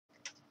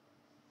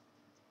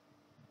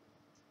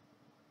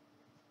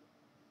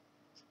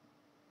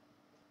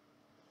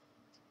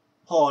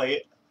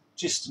Hi,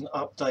 just an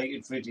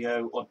updated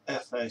video on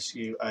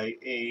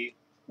fs-uae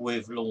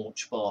with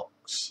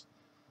launchbox.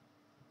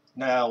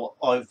 Now,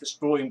 it's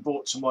been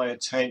brought to my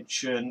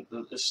attention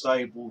that the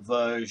stable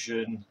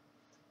version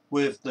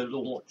with the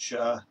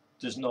launcher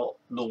does not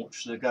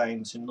launch the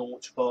games in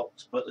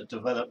launchbox, but the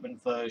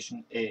development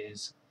version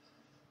is.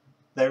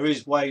 There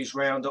is ways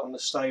around it on the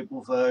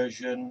stable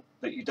version,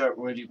 but you don't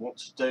really want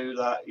to do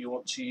that. You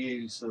want to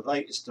use the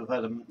latest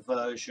development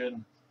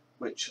version,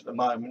 which at the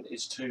moment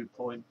is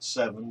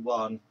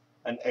 2.71,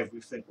 and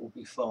everything will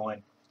be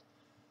fine.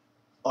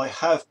 I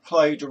have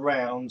played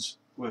around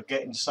with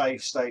getting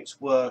save states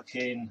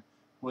working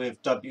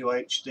with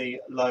WHD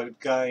load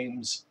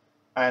games,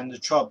 and the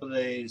trouble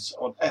is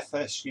on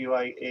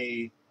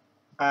fs-uae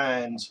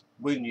and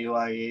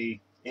win-uae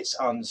it's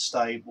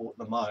unstable at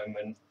the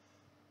moment,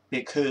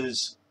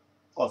 because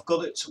I've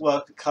got it to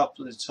work a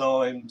couple of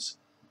times,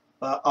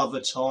 but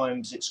other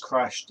times it's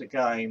crashed the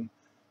game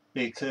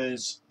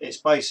because it's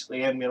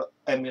basically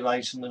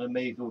emulating an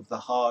Amiga with the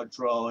hard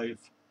drive.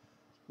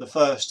 The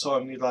first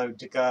time you load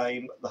the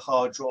game, the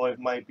hard drive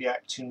may be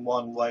acting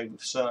one way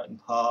with certain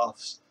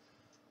paths,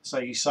 so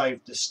you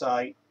save the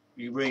state,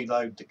 you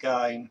reload the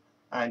game,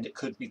 and it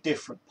could be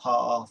different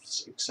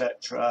paths,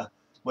 etc.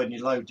 When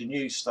you load the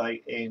new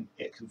state in,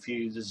 it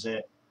confuses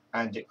it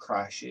and it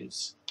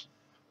crashes.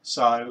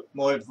 So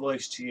my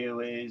advice to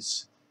you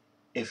is,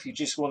 if you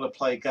just want to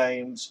play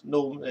games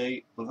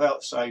normally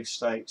without save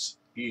states,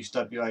 use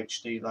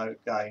WHD load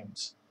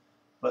games.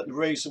 But the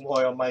reason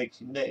why I'm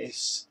making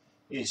this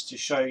is to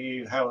show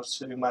you how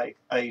to make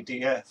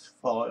ADF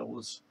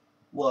files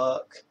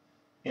work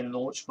in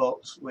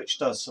launchbox, which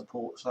does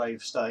support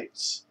save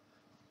states.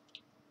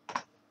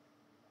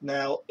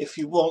 Now, if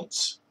you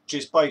want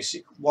just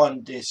basic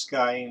one disk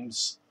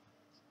games,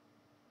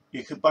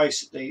 you could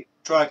basically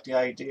drag the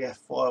ADF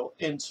file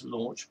into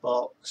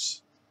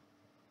launchbox,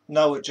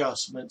 no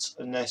adjustments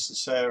are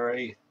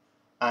necessary,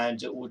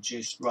 and it will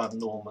just run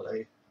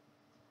normally.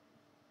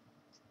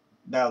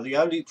 Now, the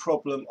only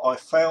problem I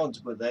found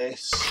with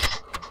this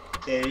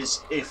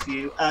is if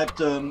you add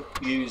them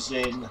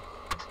using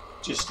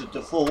just the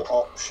default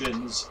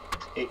options,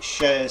 it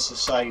shares the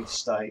save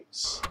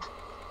states.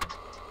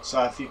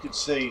 So if you can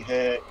see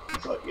here,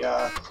 you've got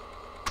your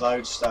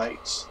load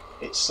states,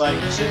 it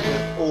saves it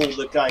with all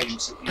the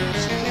games that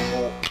use the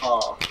default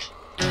path.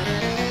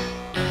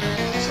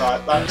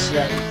 So that's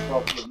the only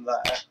problem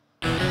there.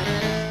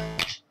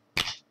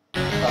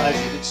 But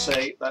as you can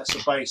see, that's a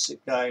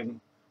basic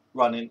game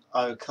running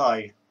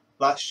okay.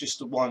 That's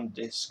just a one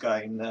disc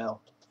game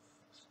now.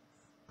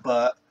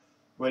 But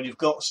when you've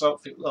got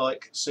something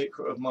like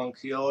Secret of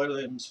Monkey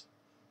Island,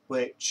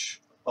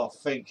 which I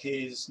think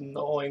is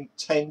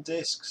 9-10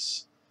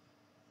 discs,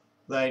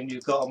 then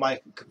you've got to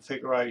make a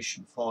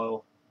configuration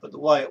file. But the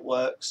way it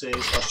works is,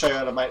 I'll show you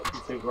how to make a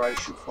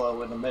configuration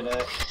file in a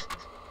minute.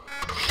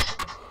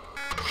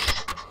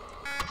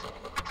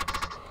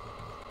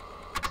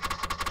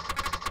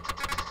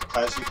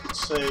 As you can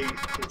see,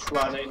 it's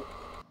running.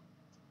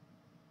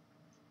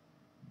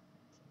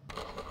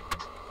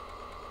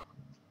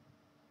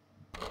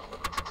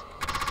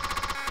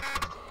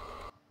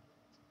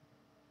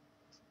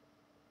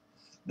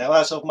 Now,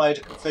 as I've made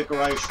a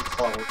configuration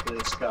file for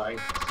this game,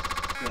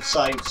 the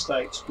save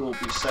states will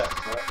be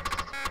separate.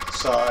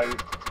 So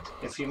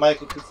if you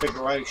make a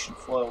configuration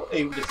file,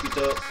 even if you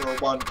do it for a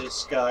one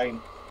disc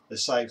game, the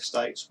save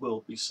states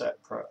will be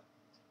separate.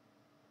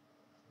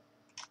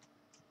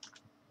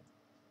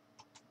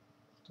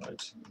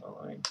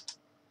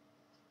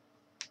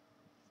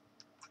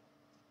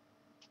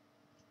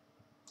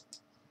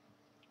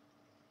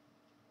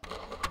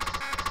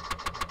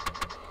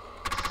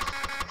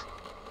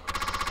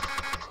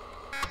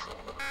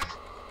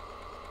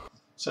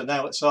 So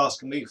now it's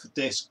asking me for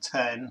disk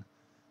 10.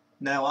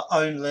 Now it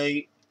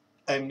only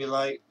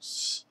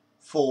emulates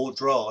 4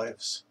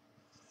 drives.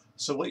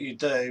 So what you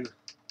do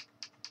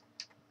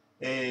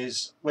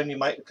is, when you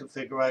make the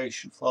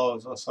configuration file,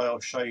 as I say, I'll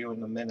show you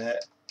in a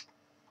minute,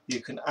 you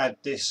can add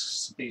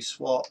disks to be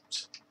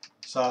swapped.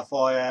 So if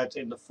I add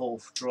in the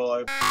 4th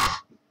drive,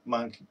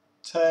 Monkey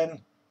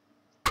 10,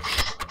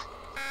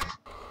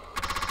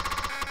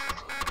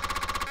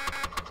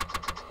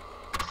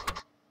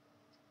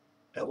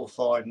 it will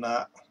find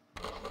that.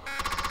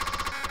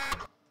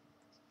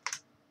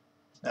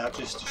 Now,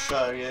 just to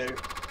show you,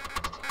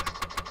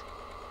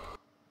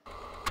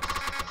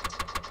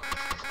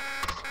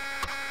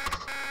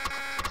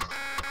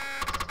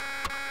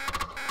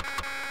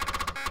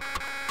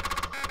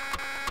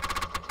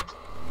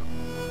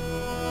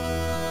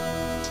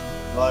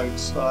 load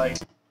state,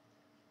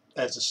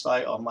 there's a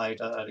state I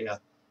made earlier.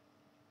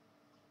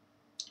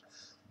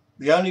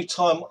 The only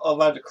time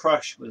I've had a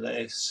crash with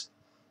this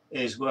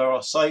is where I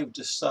saved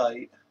a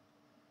state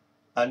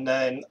and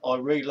then I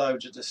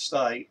reloaded the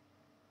state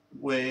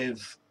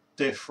with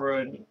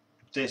different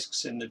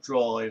discs in the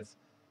drive.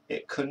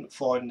 It couldn't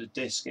find the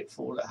disc it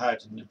thought it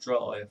had in the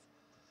drive.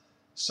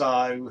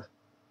 So,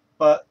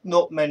 but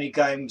not many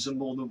games are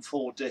more than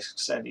 4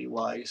 discs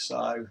anyway,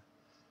 so,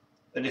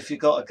 and if you've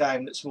got a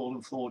game that's more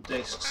than 4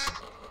 discs,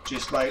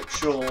 just make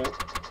sure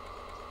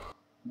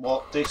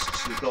what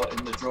discs you've got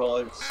in the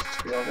drives,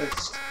 to be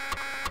honest.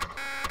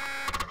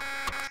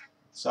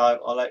 So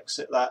I'll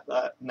exit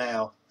that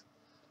now.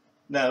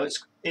 Now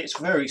it's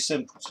very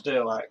simple to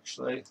do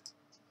actually.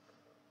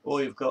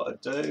 All you've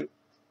got to do,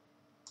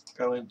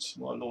 go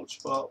into my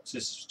launch box.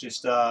 This is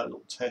just a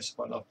little test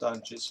one I've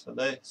done just for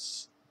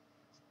this.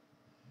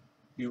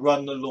 You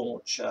run the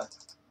launcher.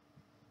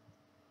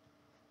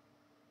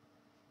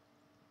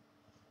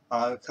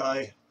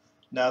 Okay,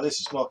 now this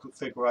is my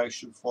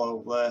configuration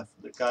file there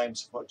for the game.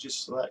 So if I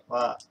just select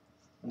that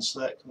and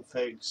select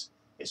configs,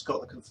 it's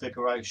got the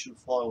configuration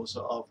files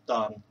that I've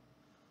done.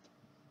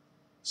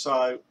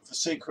 So for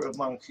Secret of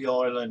Monkey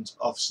Island,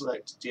 I've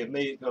selected the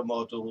Amiga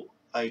model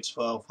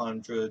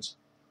A1200.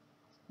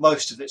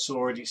 Most of it's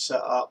already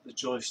set up, the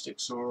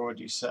joysticks are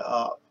already set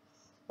up,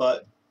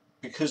 but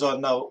because I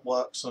know it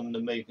works on the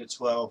Amiga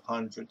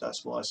 1200,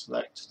 that's why I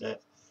selected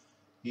it.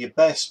 Your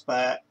best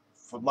bet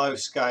for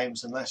most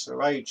games, unless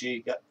they're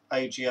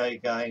AGA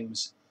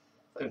games,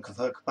 and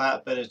for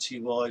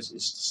compatibility wise,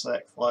 is to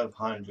select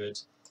 500.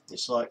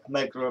 It's like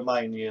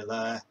Megalomania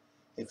there.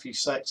 If you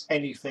select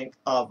anything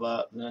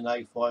other than an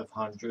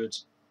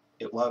A500,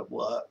 it won't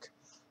work.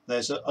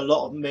 There's a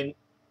lot of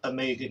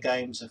Amiga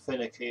games are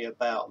finicky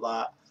about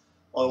that.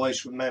 I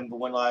always remember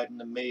when I had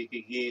an Amiga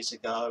years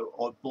ago,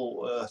 I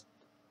bought a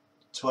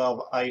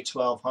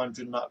A1200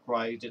 and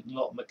upgraded, and a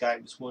lot of my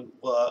games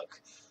wouldn't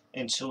work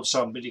until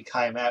somebody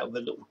came out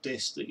with a little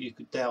disc that you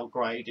could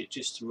downgrade it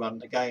just to run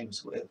the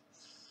games with.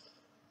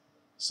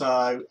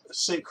 So,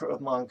 Secret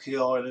of Monkey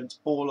Island,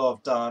 all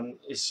I've done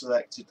is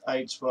selected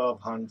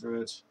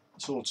A1200,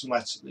 it's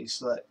automatically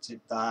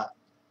selected that.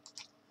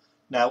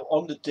 Now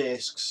on the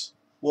discs,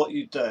 what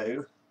you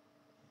do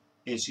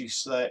is you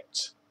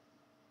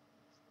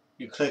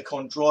click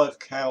on drive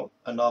count,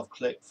 and I've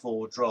clicked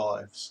 4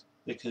 drives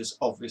because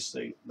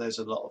obviously there's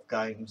a lot of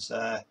games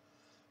there.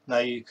 Now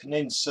you can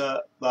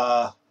insert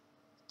the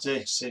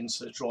discs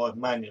into the drive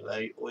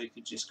manually, or you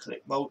could just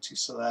click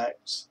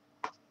multi-select.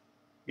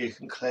 You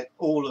can click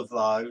all of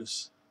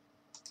those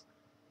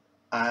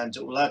and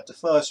it will add the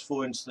first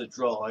 4 into the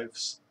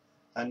drives,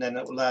 and then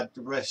it will add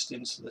the rest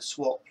into the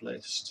swap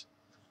list,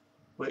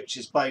 which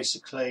is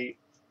basically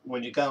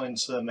when you go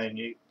into the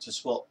menu to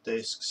swap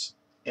discs,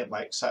 it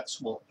makes that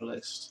swap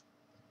list.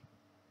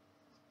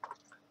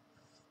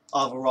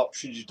 Other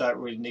options you don't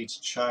really need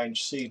to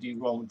change: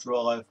 CD-ROM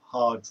drive,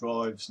 hard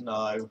drives,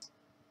 no.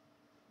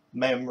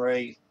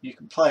 Memory, you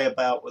can play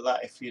about with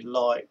that if you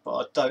like, but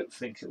I don't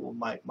think it will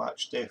make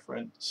much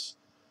difference.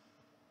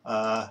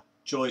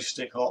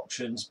 Joystick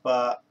options,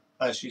 but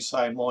as you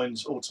say,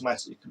 mine's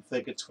automatically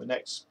configured to an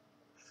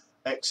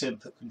X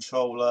input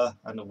controller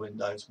and a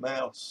Windows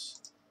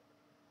mouse.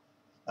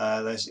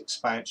 There's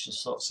expansion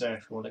slots there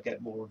if you want to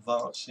get more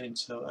advanced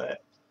into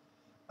it.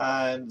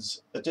 And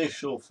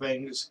additional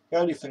things, the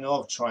only thing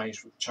I've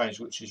changed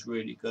which is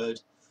really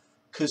good,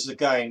 because the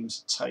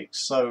games take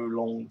so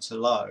long to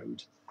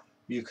load,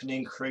 you can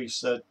increase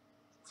the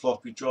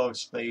floppy drive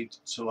speed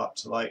to up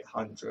to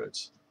 800.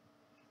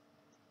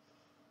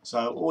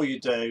 So all you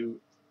do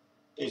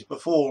is,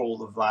 before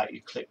all of that,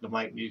 you click the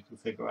Make New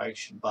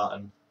Configuration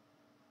button.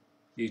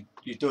 You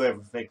do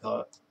everything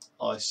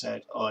I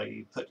said,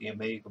 i.e. put the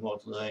Amiga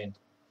model in.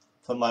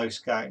 For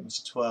most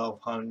games,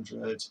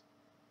 1200.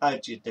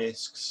 Add your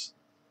discs,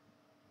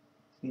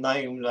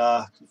 name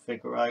the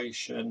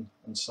configuration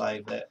and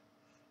save it.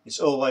 It's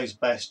always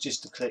best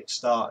just to click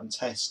start and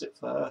test it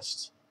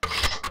first.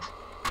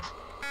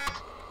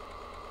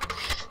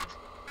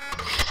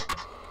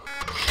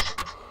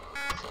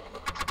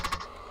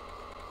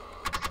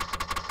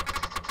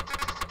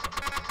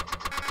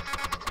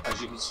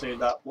 As you can see,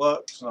 that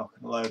works, and I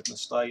can load the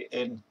state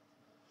in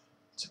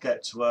to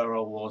get to where I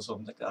was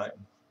on the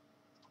game.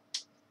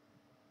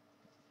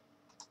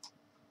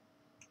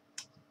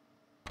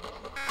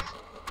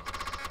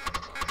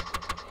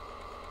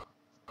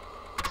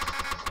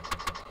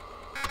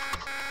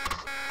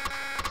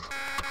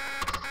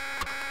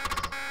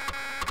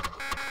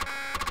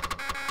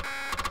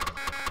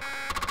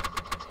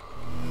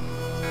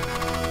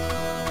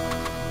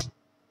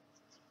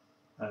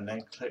 And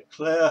then click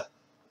clear.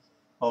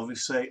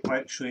 Obviously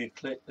make sure you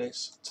click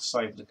this to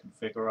save the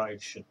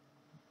configuration.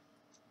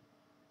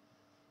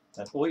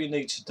 And all you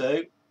need to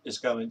do is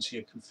go into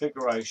your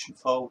configuration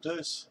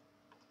folders.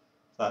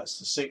 That's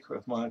the Secret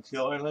of Monkey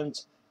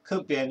Island.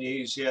 Could be any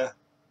easier,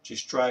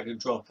 just drag and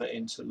drop it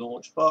into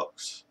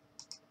launchbox.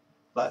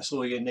 That's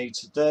all you need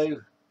to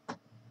do,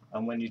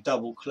 and when you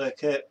double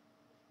click it,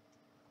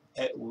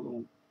 it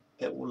will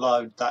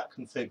load that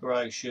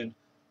configuration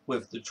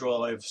with the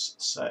drives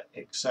set,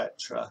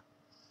 etc.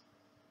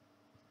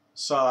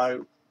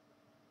 So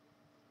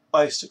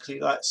basically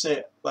that's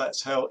it.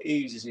 That's how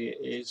easy it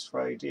is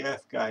for ADF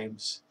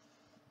games.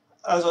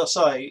 As I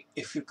say,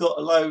 if you've got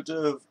a load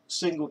of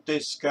single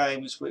disc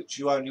games which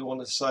you only want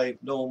to save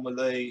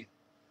normally,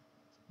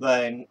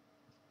 then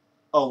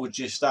I would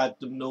just add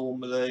them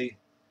normally.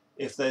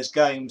 If there's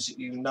games that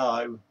you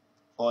know,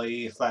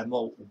 i.e. if they're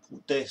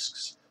multiple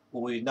discs,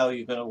 or you know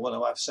you're going to want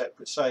to have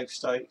separate save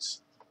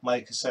states,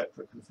 make a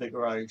separate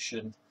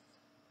configuration.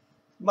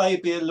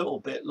 Maybe a little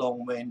bit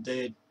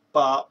long-winded,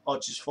 but I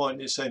just find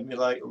this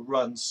emulator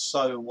runs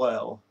so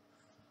well.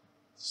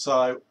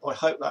 So I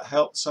hope that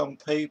helped some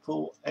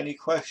people. Any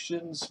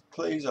questions,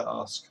 please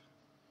ask.